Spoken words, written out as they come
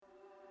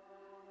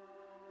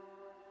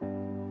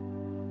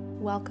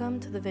Welcome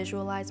to the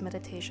Visualize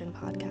Meditation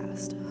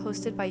Podcast,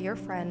 hosted by your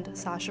friend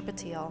Sasha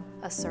Patil,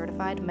 a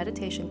certified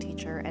meditation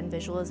teacher and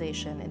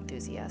visualization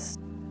enthusiast.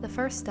 The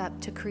first step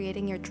to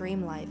creating your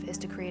dream life is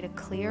to create a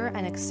clear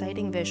and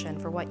exciting vision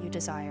for what you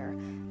desire.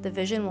 The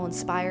vision will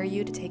inspire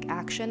you to take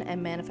action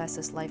and manifest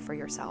this life for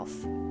yourself.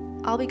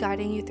 I'll be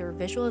guiding you through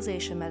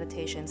visualization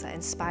meditations that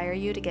inspire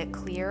you to get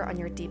clear on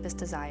your deepest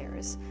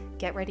desires.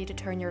 Get ready to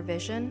turn your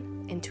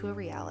vision into a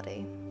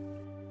reality.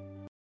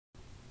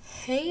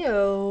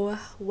 Heyo,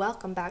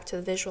 welcome back to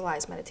the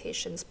Visualize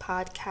Meditations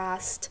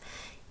podcast.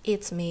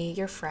 It's me,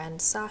 your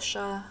friend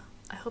Sasha.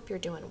 I hope you're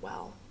doing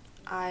well.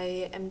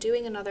 I am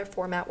doing another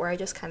format where I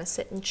just kind of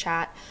sit and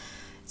chat.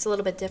 It's a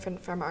little bit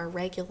different from our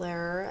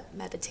regular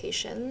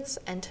meditations,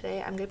 and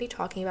today I'm going to be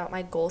talking about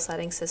my goal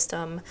setting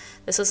system.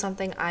 This is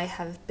something I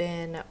have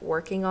been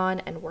working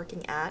on and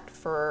working at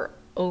for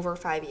over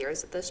 5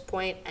 years at this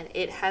point, and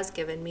it has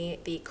given me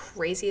the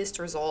craziest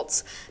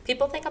results.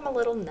 People think I'm a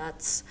little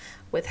nuts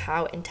with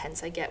how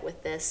intense I get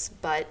with this,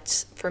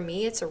 but for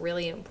me it's a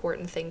really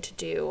important thing to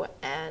do,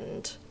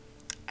 and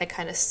I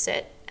kind of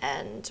sit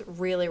and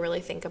really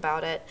think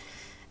about it.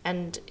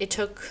 And it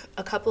took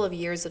a couple of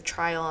years of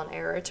trial and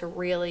error to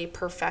really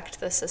perfect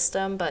the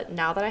system, but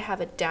now that I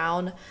have it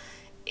down,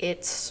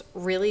 it's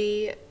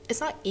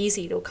not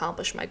easy to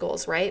accomplish my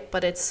goals, right?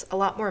 But it's a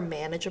lot more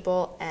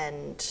manageable,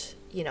 and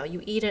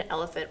you eat an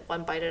elephant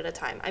one bite at a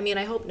time. I mean,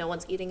 I hope no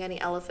one's eating any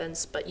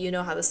elephants, but you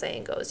know how the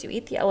saying goes. You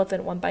eat the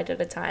elephant one bite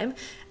at a time,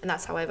 and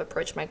that's how I've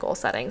approached my goal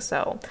setting.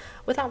 So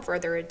without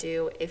further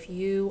ado, if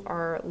you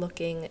are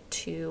looking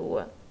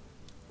to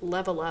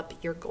level up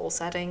your goal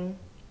setting,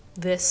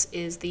 this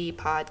is the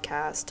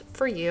podcast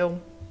for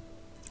you.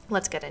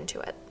 Let's get into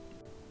it.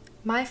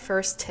 My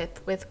first tip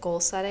with goal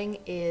setting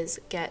is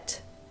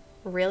get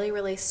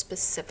really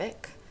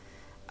specific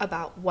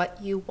about what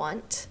you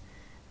want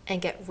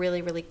and get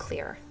really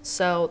clear.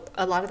 So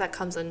a lot of that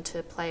comes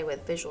into play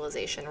with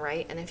visualization,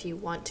 right? And if you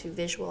want to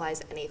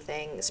visualize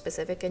anything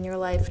specific in your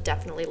life,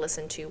 definitely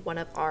listen to one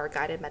of our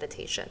guided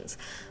meditations.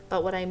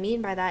 But what I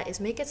mean by that is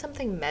make it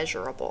something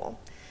measurable.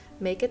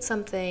 Make it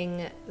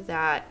something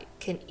that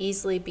can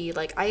easily be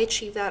like, I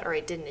achieved that or I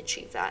didn't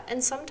achieve that.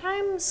 And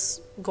sometimes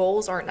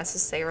goals aren't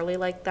necessarily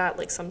like that.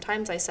 Like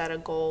sometimes I set a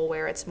goal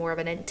where it's more of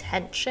an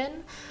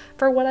intention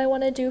for what I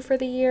want to do for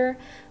the year.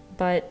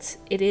 But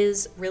it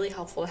is really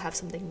helpful to have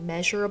something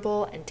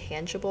measurable and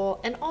tangible,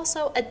 and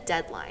also a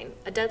deadline.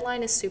 A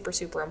deadline is super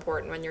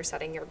important when you're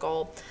setting your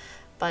goal.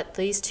 But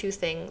these two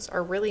things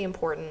are really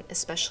important,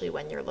 especially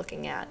when you're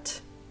looking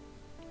at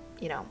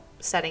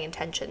setting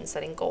intentions,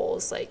 setting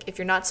goals. Like if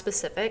you're not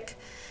specific,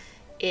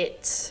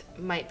 it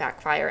might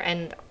backfire.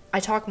 And I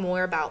talk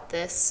more about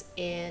this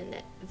in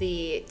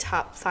the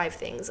top 5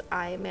 things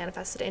I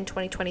manifested in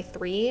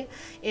 2023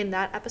 in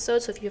that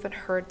episode. So if you haven't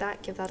heard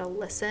that, give that a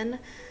listen.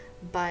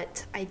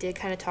 But I did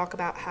kind of talk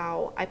about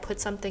how I put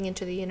something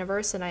into the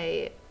universe and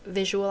I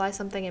visualized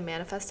something and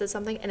manifested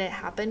something, and it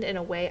happened in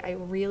a way I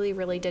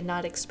really did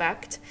not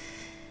expect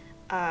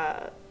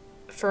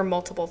for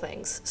multiple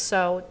things.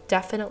 So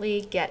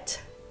definitely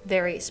get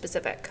very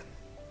specific.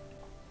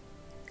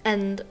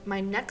 And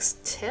my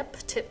next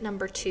tip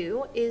number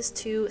 2, is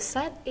to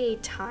set a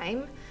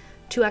time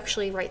to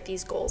actually write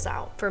these goals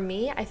out. For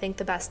me, I think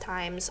the best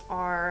times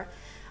are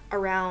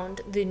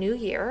around the new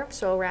year,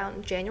 so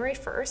around January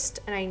 1st,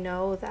 and I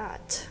know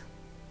that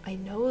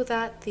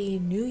the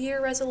New Year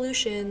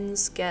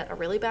resolutions get a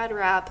really bad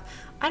rap.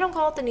 I don't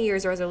call it the New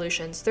Year's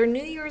resolutions. They're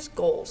New Year's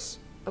goals,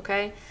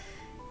 okay?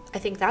 I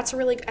think that's a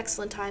really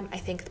excellent time. I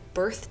think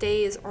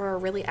birthdays are a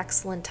really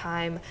excellent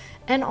time.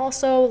 And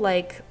also,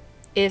 like,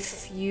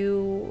 if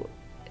you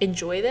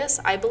enjoy this,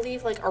 I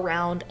believe like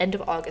around end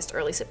of August,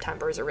 early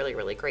September is a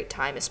really great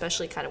time,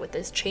 especially kind of with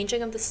this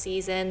changing of the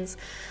seasons.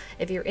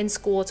 If you're in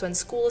school, it's when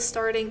school is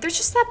starting. There's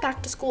just that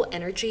back to school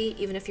energy,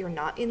 even if you're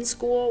not in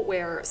school,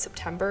 where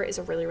September is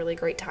a really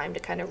great time to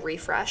kind of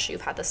refresh.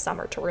 You've had the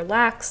summer to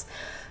relax,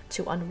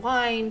 to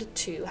unwind,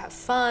 to have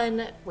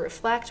fun,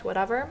 reflect,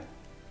 whatever.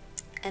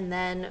 And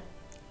then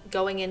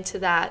going into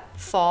that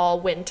fall,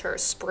 winter,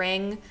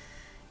 spring,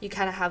 you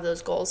kind of have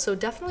those goals. So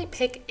definitely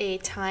pick a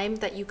time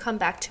that you come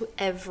back to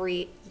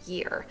every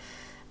year.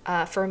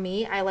 For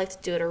me, I like to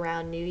do it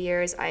around New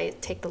Year's. I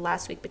take the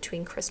last week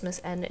between Christmas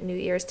and New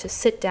Year's to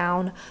sit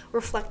down,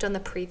 reflect on the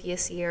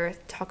previous year,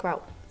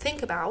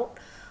 think about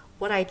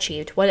what I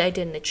achieved, what I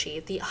didn't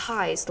achieve, the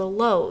highs, the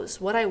lows,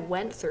 what I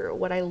went through,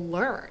 what I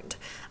learned.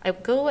 I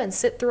go and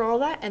sit through all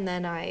that, and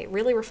then I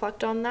really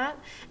reflect on that.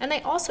 And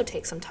I also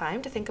take some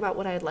time to think about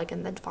what I'd like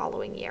in the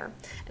following year.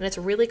 And it's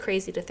really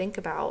crazy to think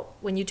about,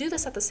 when you do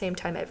this at the same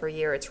time every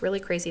year, it's really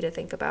crazy to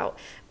think about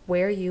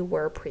where you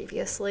were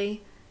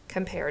previously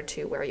compared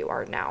to where you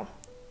are now.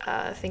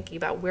 Thinking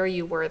about where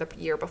you were the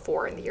year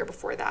before and the year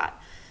before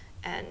that.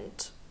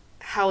 And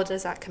how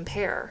does that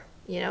compare?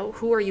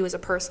 Who are you as a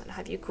person?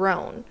 Have you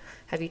grown?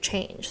 Have you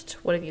changed?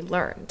 What have you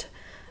learned?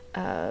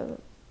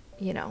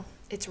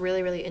 It's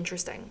really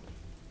interesting.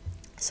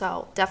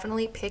 So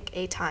definitely pick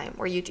a time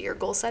where you do your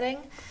goal setting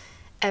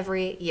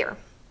every year.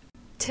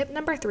 Tip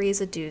number 3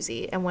 is a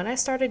doozy, and when I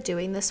started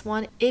doing this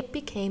one, it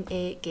became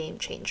a game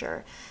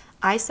changer.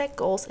 I set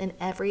goals in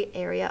every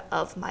area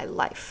of my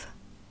life.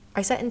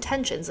 I set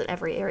intentions in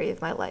every area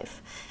of my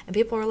life. And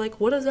people are like,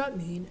 what does that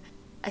mean?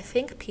 I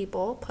think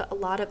people put a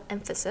lot of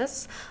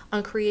emphasis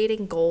on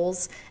creating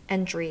goals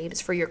and dreams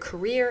for your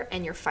career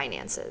and your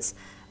finances.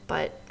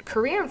 But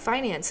career and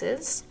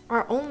finances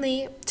are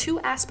only 2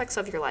 aspects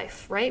of your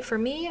life, right? For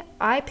me,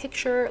 I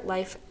picture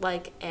life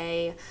like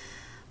a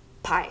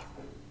pie.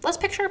 Let's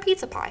picture a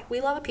pizza pie.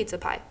 We love a pizza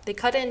pie. They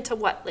cut it into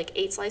what, like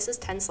 8 slices,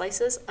 10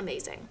 slices?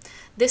 Amazing.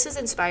 This is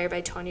inspired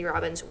by Tony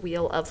Robbins'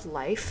 Wheel of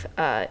Life.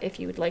 If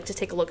you would like to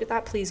take a look at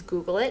that, please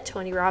Google it,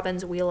 Tony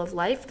Robbins' Wheel of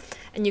Life,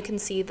 and you can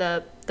see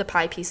the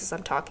pie pieces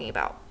I'm talking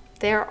about.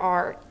 There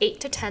are 8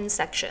 to 10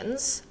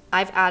 sections.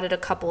 I've added a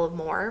couple of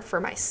more for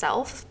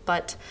myself,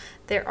 but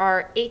there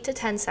are 8 to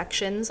 10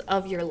 sections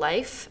of your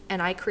life,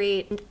 and I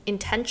create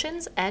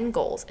intentions and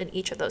goals in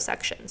each of those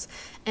sections.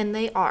 And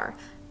they are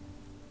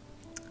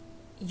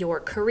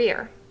your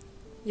career,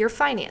 your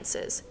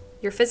finances,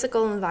 your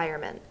physical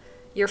environment,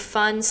 your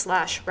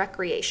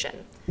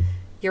fun/recreation,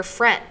 your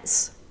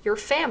friends, your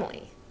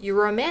family, your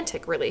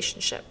romantic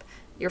relationship,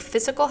 your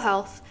physical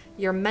health,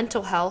 your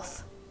mental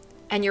health,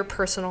 and your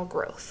personal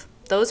growth.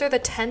 Those are the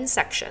 10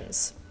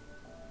 sections.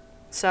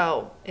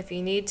 So if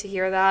you need to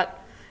hear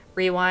that,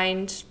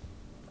 rewind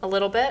a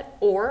little bit,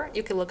 or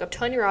you can look up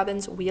Tony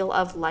Robbins' Wheel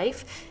of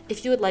Life.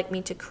 If you would like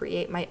me to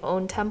create my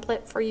own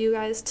template for you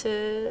guys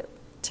to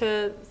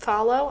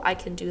follow, I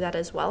can do that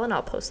as well, and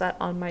I'll post that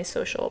on my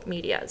social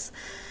medias.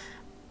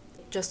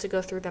 Just to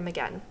go through them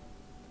again.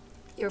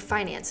 Your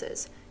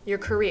finances, your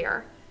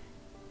career,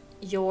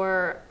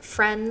 your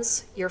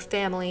friends, your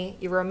family,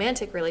 your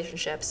romantic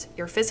relationships,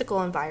 your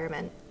physical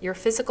environment, your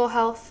physical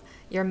health,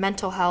 your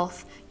mental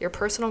health, your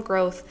personal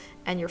growth,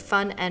 and your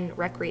fun and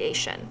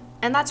recreation.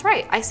 And that's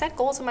right, I set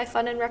goals in my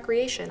fun and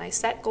recreation. I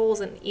set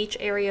goals in each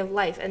area of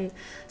life. And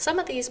some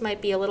of these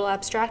might be a little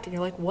abstract, and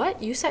you're like,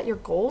 what? You set your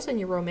goals in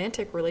your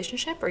romantic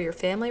relationship or your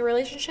family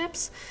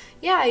relationships?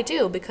 Yeah, I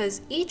do,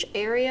 because each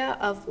area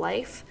of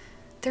life,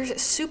 they're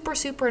super,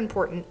 super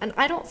important. And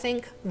I don't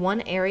think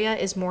one area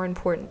is more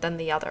important than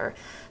the other.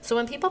 So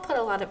when people put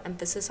a lot of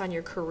emphasis on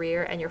your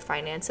career and your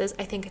finances,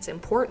 I think it's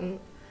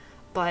important,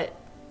 but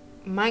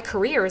my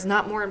career is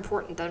not more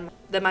important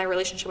than my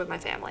relationship with my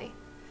family.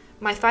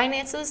 My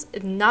finances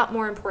is not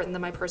more important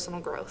than my personal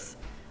growth.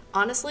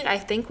 Honestly, I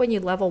think when you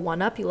level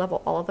one up, you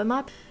level all of them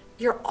up.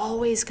 You're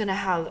always going to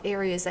have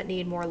areas that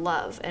need more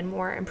love and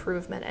more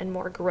improvement and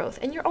more growth.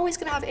 And you're always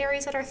going to have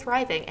areas that are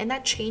thriving. And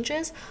that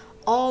changes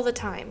all the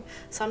time.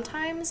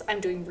 Sometimes I'm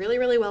doing really,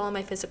 really well in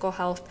my physical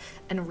health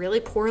and really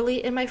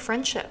poorly in my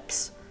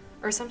friendships.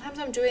 Or sometimes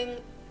I'm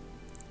doing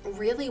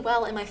really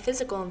well in my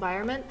physical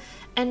environment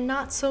and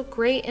not so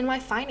great in my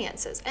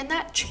finances. And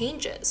that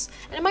changes.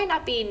 And it might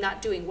not be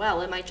not doing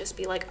well. It might just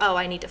be like, oh,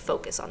 I need to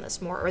focus on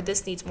this more, or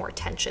this needs more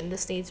attention.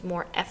 This needs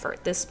more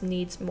effort. This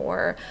needs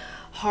more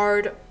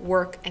hard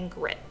work and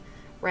grit,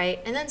 right?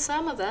 And then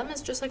some of them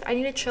is just like, I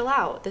need to chill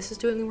out. This is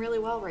doing really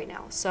well right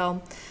now.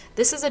 So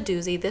this is a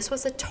doozy. This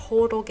was a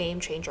total game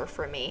changer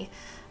for me,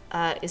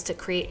 is to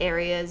create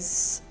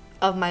areas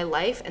of my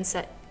life and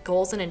set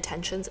goals and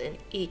intentions in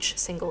each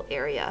single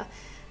area.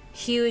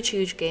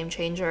 Huge game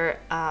changer.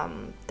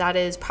 That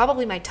is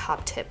probably my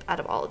top tip out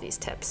of all of these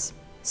tips.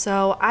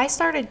 So I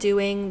started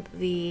doing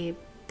the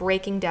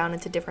breaking down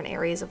into different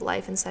areas of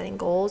life and setting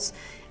goals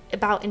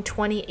about in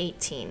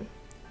 2018.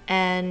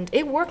 And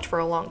it worked for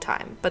a long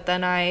time. But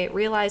then I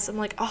realized, I'm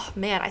like, oh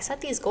man, I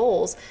set these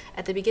goals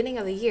at the beginning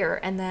of the year,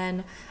 and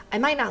then I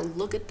might not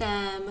look at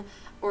them,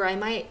 or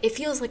it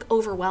feels like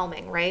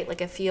overwhelming, right? Like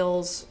it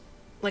feels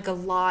like a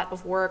lot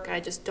of work. I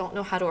just don't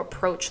know how to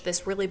approach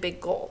this really big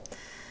goal.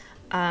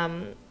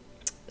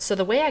 So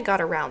the way I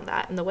got around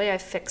that and the way I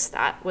fixed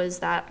that was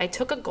that I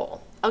took a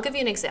goal. I'll give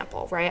you an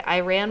example, right? I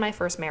ran my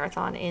first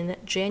marathon in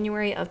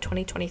January of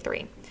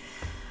 2023.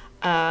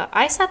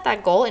 I set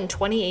that goal in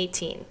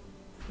 2018,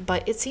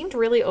 but it seemed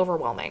really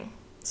overwhelming.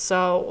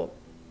 So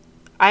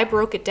I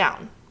broke it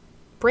down.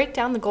 Break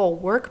down the goal,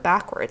 work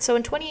backwards. So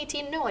in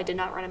 2018, no, I did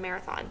not run a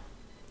marathon.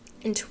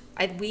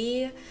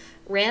 We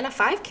ran a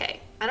 5K.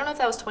 I don't know if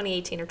that was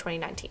 2018 or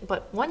 2019,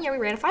 but one year we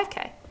ran a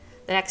 5K.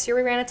 The next year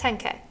we ran a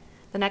 10K.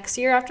 The next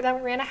year after that,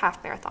 we ran a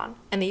half marathon.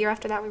 And the year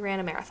after that, we ran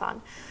a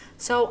marathon.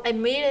 So I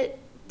made it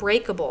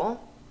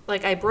breakable.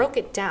 Like I broke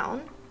it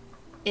down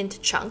into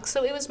chunks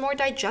so it was more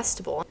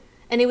digestible.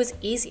 And it was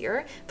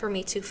easier for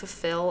me to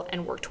fulfill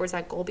and work towards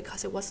that goal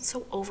because it wasn't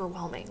so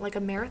overwhelming. Like a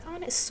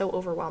marathon is so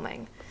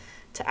overwhelming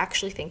to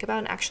actually think about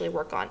and actually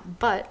work on.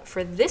 But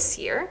for this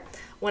year,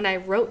 when I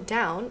wrote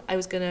down I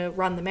was going to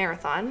run the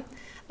marathon,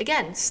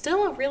 again,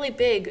 still a really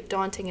big,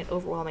 daunting, and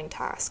overwhelming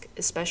task,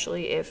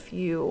 especially if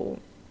you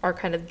are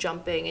kind of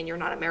jumping and you're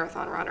not a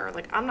marathon runner.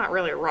 Like, I'm not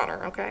really a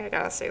runner, okay? I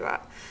gotta say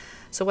that.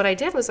 So what I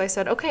did was I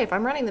said, okay, if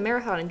I'm running the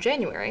marathon in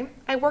January,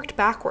 I worked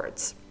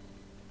backwards.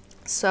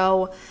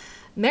 So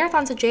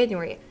marathon's in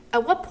January.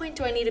 At what point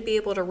do I need to be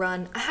able to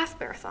run a half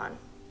marathon?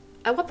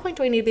 At what point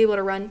do I need to be able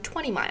to run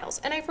 20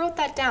 miles? And I wrote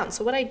that down.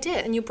 So what I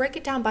did, and you break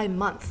it down by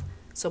month,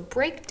 So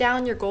break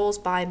down your goals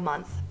by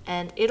month,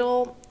 and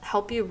it'll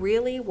help you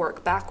really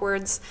work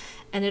backwards,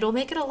 and it'll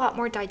make it a lot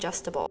more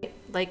digestible.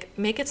 Like,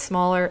 make it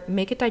smaller,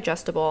 make it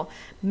digestible,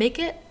 make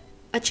it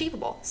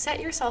achievable. Set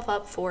yourself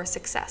up for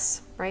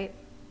success, right?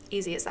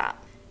 Easy as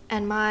that.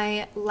 And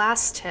my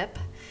last tip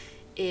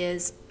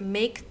is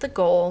make the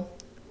goal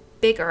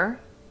bigger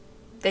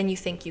than you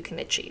think you can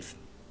achieve.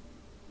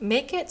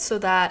 Make it so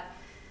that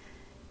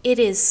it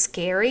is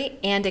scary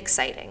and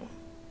exciting.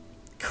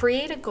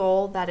 Create a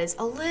goal that is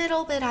a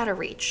little bit out of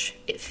reach.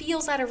 It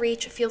feels out of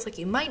reach. It feels like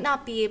you might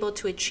not be able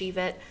to achieve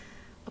it.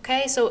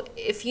 Okay, so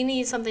if you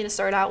need something to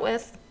start out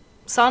with,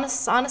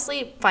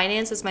 honestly,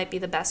 finances might be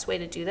the best way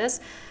to do this.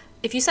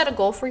 If you set a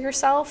goal for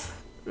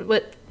yourself,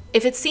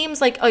 if it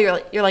seems like, oh,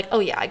 you're like, oh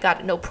yeah, I got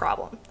it, no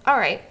problem. All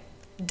right,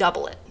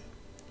 double it.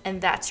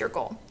 And that's your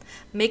goal.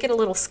 Make it a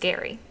little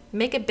scary.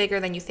 Make it bigger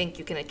than you think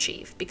you can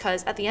achieve.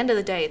 Because at the end of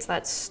the day, it's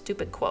that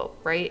stupid quote,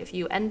 right? If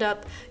you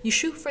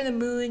shoot for the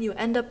moon, you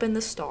end up in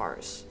the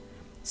stars.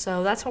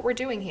 So that's what we're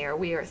doing here.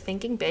 We are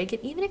thinking big.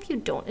 And even if you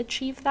don't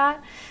achieve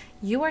that,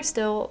 you are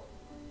still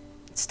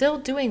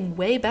doing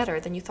way better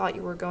than you thought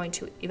you were going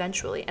to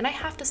eventually. And I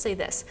have to say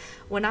this.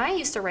 When I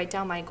used to write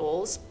down my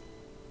goals,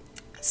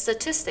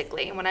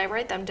 statistically, when I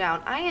write them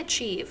down, I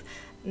achieve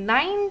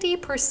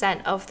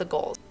 90% of the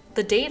goals.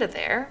 The data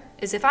there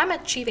is if I'm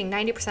achieving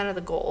 90% of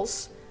the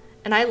goals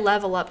and I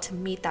level up to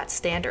meet that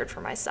standard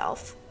for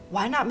myself,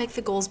 why not make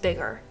the goals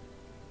bigger?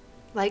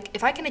 Like,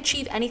 if I can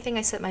achieve anything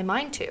I set my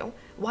mind to,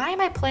 why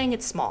am I playing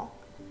it small?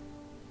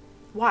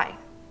 Why?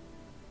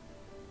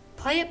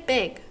 Play it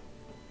big.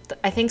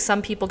 I think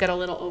some people get a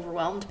little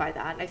overwhelmed by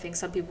that. I think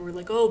some people were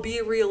like, oh, be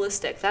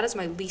realistic. That is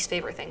my least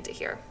favorite thing to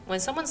hear.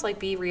 When someone's like,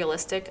 be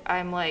realistic,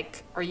 I'm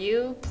like, are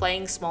you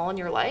playing small in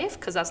your life?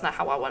 Because that's not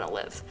how I want to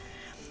live.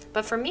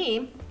 But for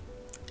me,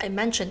 I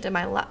mentioned in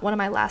one of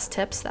my last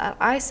tips that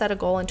I set a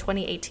goal in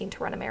 2018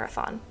 to run a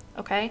marathon,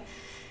 okay?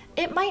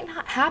 It might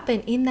not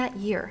happen in that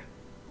year.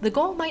 The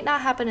goal might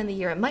not happen in the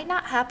year. It might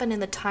not happen in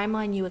the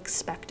timeline you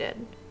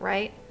expected,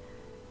 right?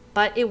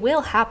 But it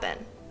will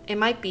happen. It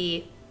might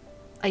be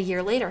a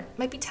year later. It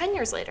might be 10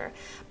 years later.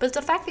 But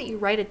the fact that you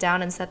write it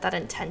down and set that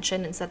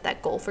intention and set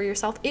that goal for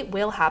yourself, it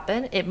will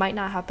happen. It might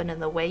not happen in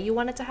the way you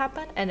want it to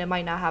happen, and it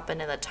might not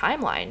happen in the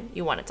timeline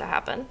you want it to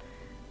happen,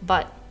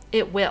 but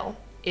it will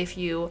if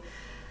you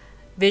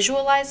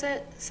visualize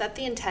it, set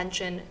the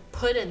intention,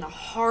 put in the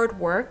hard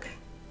work,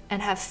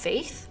 and have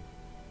faith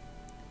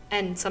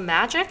and some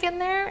magic in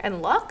there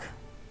and luck.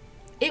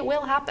 It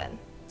will happen.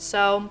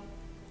 So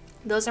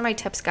those are my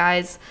tips,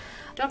 guys.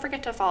 Don't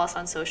forget to follow us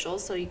on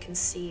socials so you can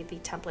see the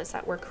templates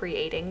that we're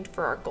creating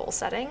for our goal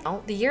setting.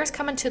 The year's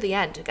coming to the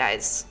end,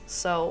 guys.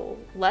 So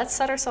let's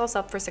set ourselves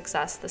up for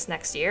success this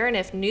next year. And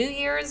if New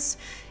Year's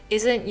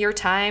isn't your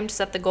time to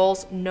set the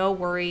goals, no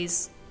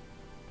worries.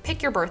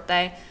 Pick your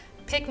birthday.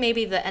 Pick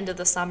maybe the end of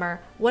the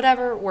summer.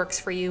 Whatever works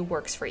for you,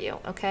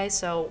 okay?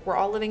 So we're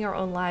all living our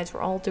own lives.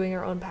 We're all doing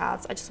our own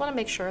paths. I just want to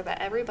make sure that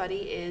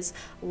everybody is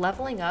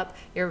leveling up.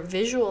 You're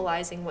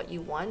visualizing what you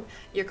want.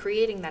 You're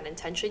creating that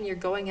intention. You're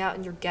going out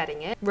and you're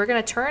getting it. We're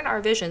going to turn our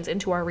visions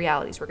into our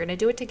realities. We're going to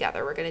do it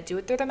together. We're going to do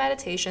it through the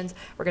meditations.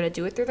 We're going to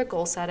do it through the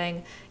goal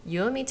setting.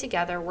 You and me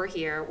together. We're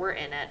here. We're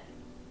in it.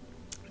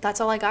 That's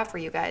all I got for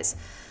you guys.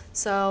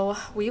 So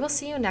we will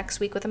see you next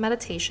week with a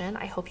meditation.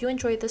 I hope you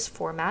enjoyed this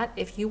format.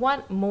 If you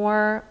want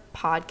more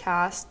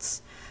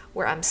podcasts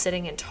where I'm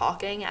sitting and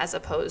talking as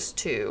opposed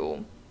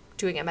to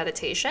doing a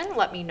meditation,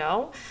 let me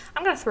know.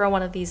 I'm going to throw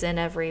one of these in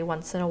every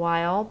once in a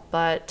while,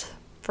 but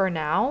for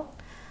now,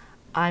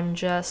 I'm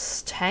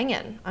just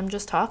hanging. I'm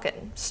just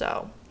talking.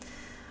 So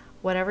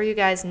whatever you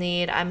guys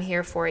need, I'm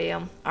here for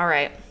you. All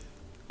right.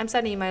 I'm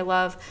sending you my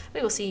love.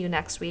 We will see you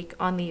next week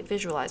on the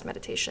Visualize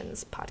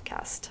Meditations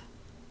podcast.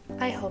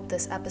 I hope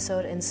this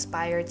episode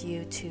inspired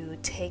you to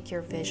take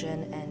your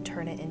vision and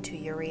turn it into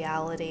your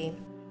reality.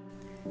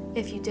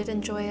 If you did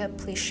enjoy it,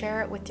 please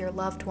share it with your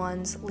loved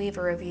ones, leave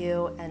a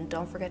review, and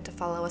don't forget to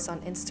follow us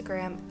on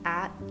Instagram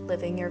at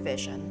Living Your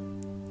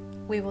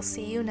Vision. We will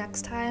see you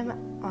next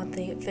time on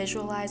the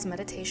Visualize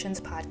Meditations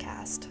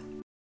podcast.